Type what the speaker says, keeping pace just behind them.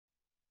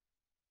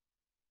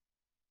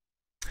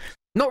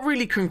Not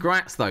really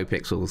congrats, though,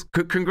 Pixels.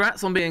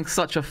 Congrats on being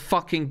such a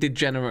fucking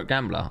degenerate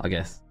gambler, I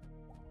guess.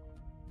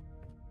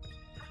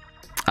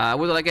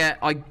 What did I get?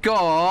 I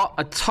got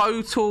a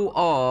total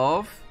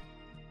of...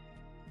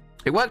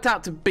 It worked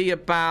out to be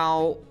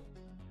about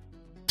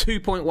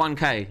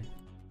 2.1k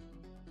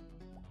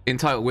in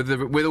total with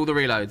all the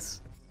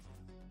reloads.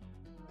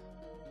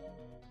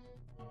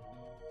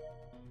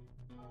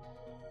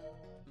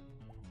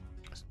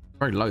 It's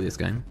very low, this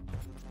game.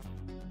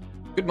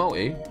 Good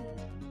multi.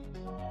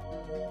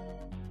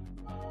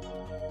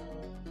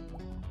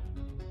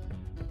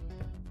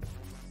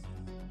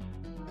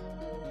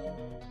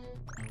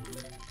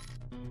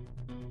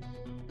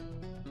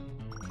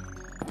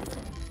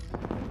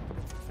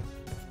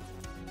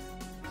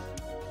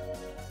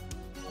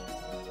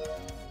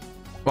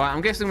 Right,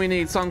 I'm guessing we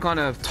need some kind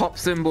of top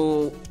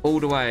symbol all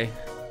the way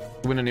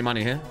to win any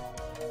money here.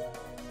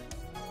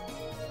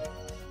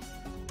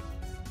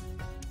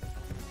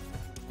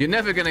 You're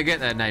never going to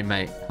get there, name,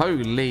 mate.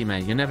 Holy,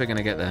 mate. You're never going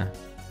to get there.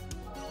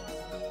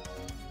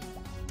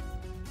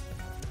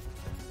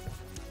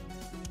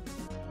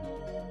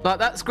 Like,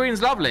 that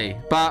screen's lovely,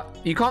 but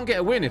you can't get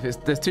a win if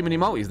there's too many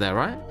multis there,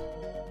 right?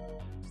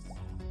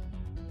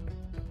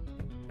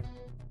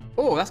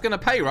 Oh, that's going to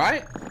pay,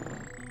 right?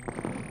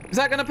 Is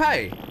that going to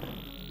pay?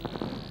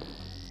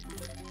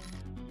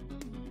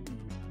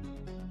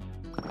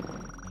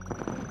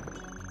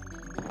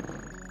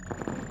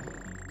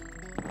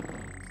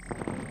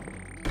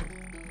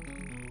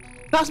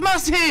 That's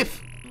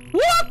massive!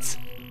 What?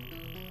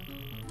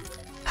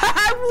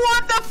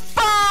 What the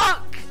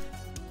fuck?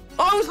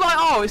 I was like,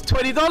 oh, it's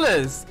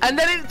 $20. And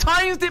then it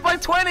times it by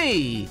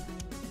 20.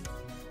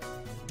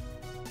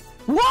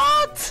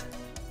 What?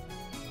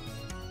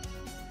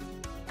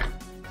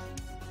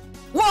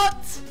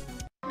 What?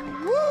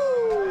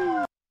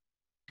 Woo!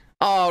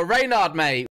 Oh, Reynard, mate.